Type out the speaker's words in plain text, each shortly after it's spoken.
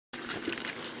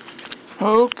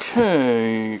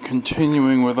Okay,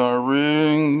 continuing with our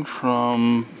reading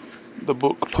from the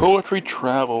book Poetry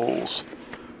Travels,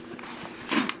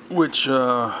 which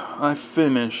I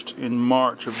finished in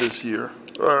March of this year.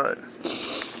 Alright,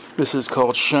 this is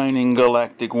called Shining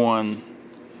Galactic One.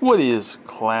 What is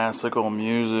classical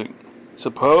music?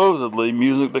 Supposedly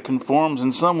music that conforms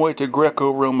in some way to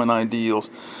Greco-Roman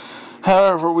ideals.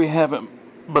 However, we haven't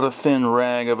but a thin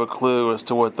rag of a clue as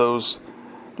to what those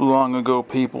long ago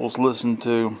peoples listened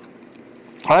to.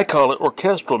 I call it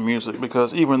orchestral music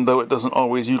because even though it doesn't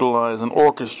always utilize an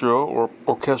orchestra or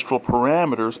orchestral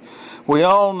parameters, we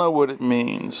all know what it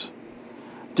means.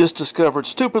 Just discovered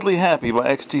Stupidly Happy by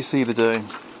XTC today.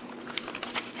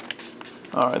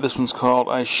 Alright, this one's called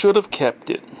I Should Have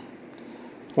Kept It.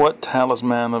 What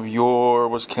talisman of yore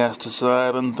was cast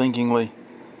aside unthinkingly?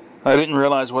 I didn't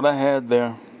realize what I had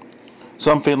there.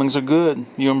 Some feelings are good.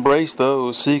 You embrace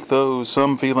those, seek those.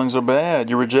 Some feelings are bad.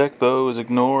 You reject those,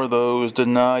 ignore those,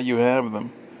 deny you have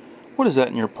them. What is that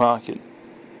in your pocket?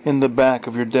 In the back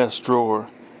of your desk drawer?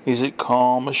 Is it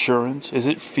calm assurance? Is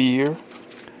it fear?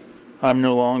 I'm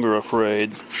no longer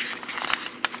afraid.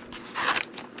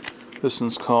 This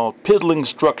one's called Piddling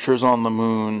Structures on the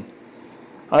Moon.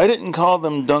 I didn't call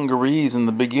them dungarees in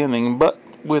the beginning, but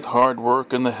with hard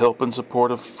work and the help and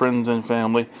support of friends and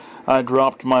family, I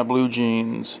dropped my blue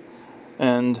jeans,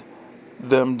 and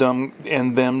them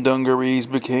dungarees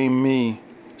became me,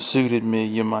 suited me,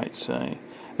 you might say,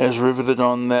 as riveted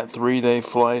on that 3-day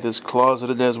flight, as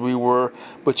closeted as we were,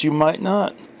 but you might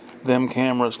not. Them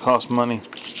cameras cost money.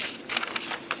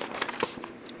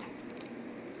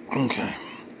 Okay.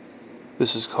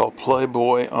 This is called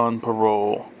Playboy on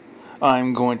Parole.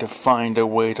 I'm going to find a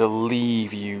way to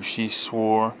leave you, she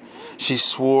swore. She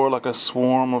swore like a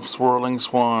swarm of swirling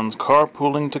swans,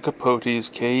 carpooling to Capote's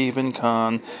cave in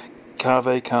Cannes.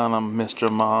 Cave Canem,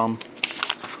 Mr. Mom.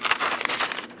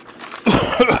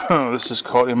 This is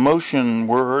called Emotion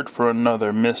Word for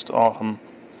Another Missed Autumn.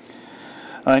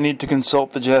 I need to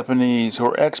consult the Japanese, who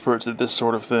are experts at this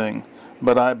sort of thing,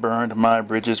 but I burned my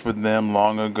bridges with them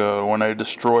long ago when I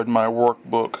destroyed my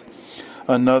workbook.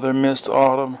 Another missed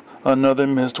autumn. Another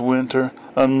missed winter,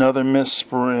 another missed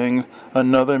spring,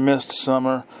 another missed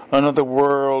summer, another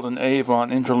world and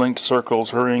Avon interlinked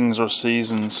circles, rings, or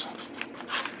seasons.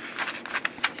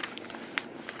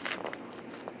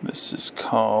 This is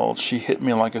called She Hit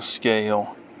Me Like a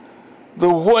Scale. The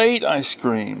weight, I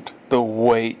screamed. The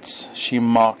weights, she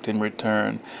mocked in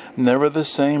return. Never the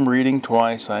same reading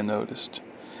twice, I noticed.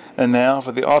 And now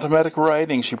for the automatic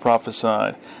writing, she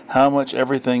prophesied. How much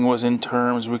everything was in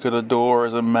terms we could adore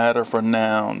as a matter for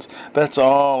nouns. That's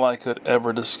all I could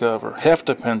ever discover. Heft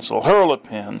a pencil, hurl a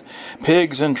pen.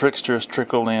 Pigs and tricksters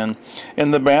trickle in.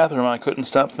 In the bathroom I couldn't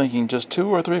stop thinking just 2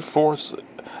 or 3/4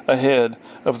 ahead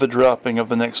of the dropping of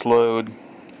the next load.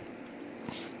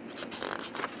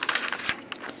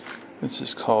 This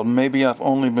is called Maybe I've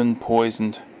Only Been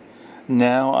Poisoned.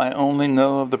 Now I only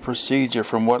know of the procedure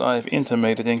from what I have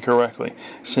intimated incorrectly,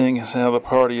 seeing as how the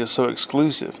party is so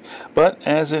exclusive. But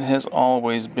as it has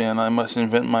always been, I must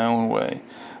invent my own way.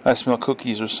 I smell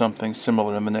cookies or something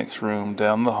similar in the next room,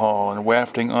 down the hall, and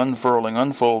wafting, unfurling,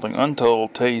 unfolding,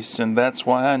 untold tastes, and that's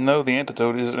why I know the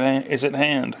antidote is at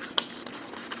hand.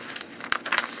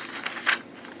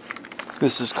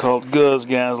 This is called Guz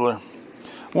Gazzler.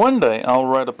 One day I'll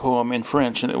write a poem in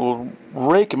French and it will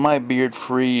rake my beard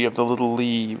free of the little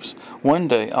leaves. One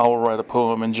day I'll write a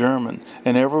poem in German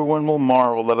and everyone will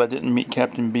marvel that I didn't meet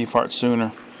Captain Beefheart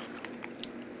sooner.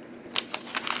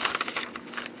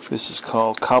 This is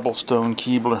called Cobblestone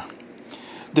Keebler.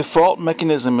 Default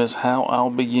mechanism is how I'll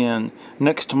begin,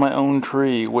 next to my own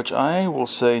tree, which I will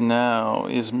say now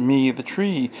is me the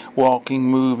tree, walking,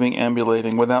 moving,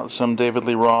 ambulating, without some David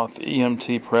Lee Roth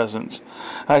EMT presence.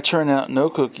 I churn out no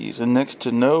cookies, and next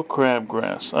to no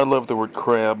crabgrass. I love the word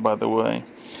crab, by the way.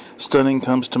 Stunning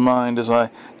comes to mind as I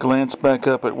glance back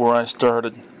up at where I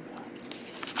started.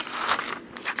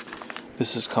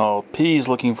 This is called Peas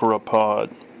Looking for a Pod.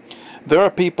 There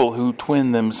are people who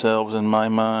twin themselves in my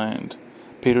mind.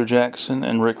 Peter Jackson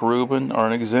and Rick Rubin are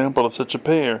an example of such a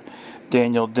pair.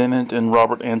 Daniel Dennett and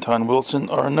Robert Anton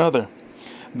Wilson are another.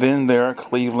 Then there are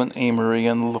Cleveland Amory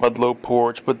and Ludlow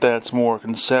Porch, but that's more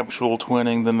conceptual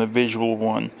twinning than the visual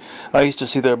one. I used to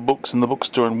see their books in the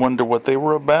bookstore and wonder what they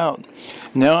were about.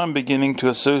 Now I'm beginning to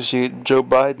associate Joe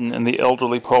Biden and the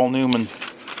elderly Paul Newman.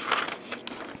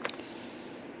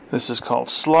 This is called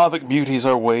Slavic Beauties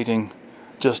Are Waiting.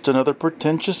 Just another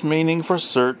pretentious meaning for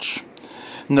search.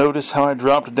 Notice how I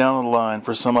dropped down a line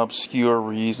for some obscure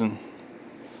reason.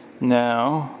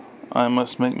 Now, I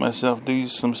must make myself do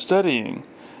some studying.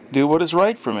 do what is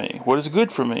right for me, what is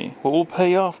good for me, what will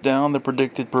pay off down the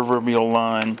predicted proverbial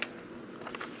line.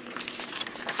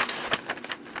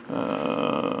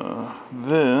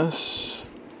 This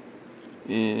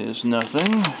is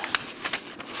nothing.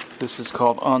 This is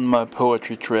called On My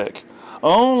Poetry Trek.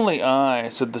 Only I,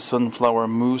 said the sunflower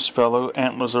moose fellow,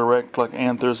 antlers erect like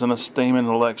anthers in a stamen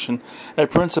election, a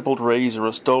principled razor,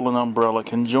 a stolen umbrella,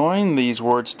 can join these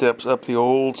word steps up the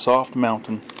old soft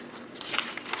mountain.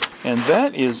 And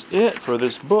that is it for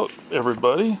this book,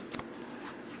 everybody.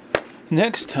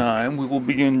 Next time we will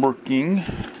begin working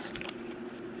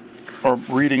or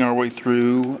reading our way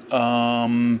through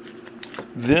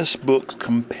this book's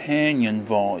companion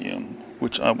volume,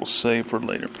 which I will save for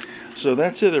later. So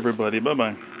that's it, everybody.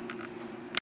 Bye-bye.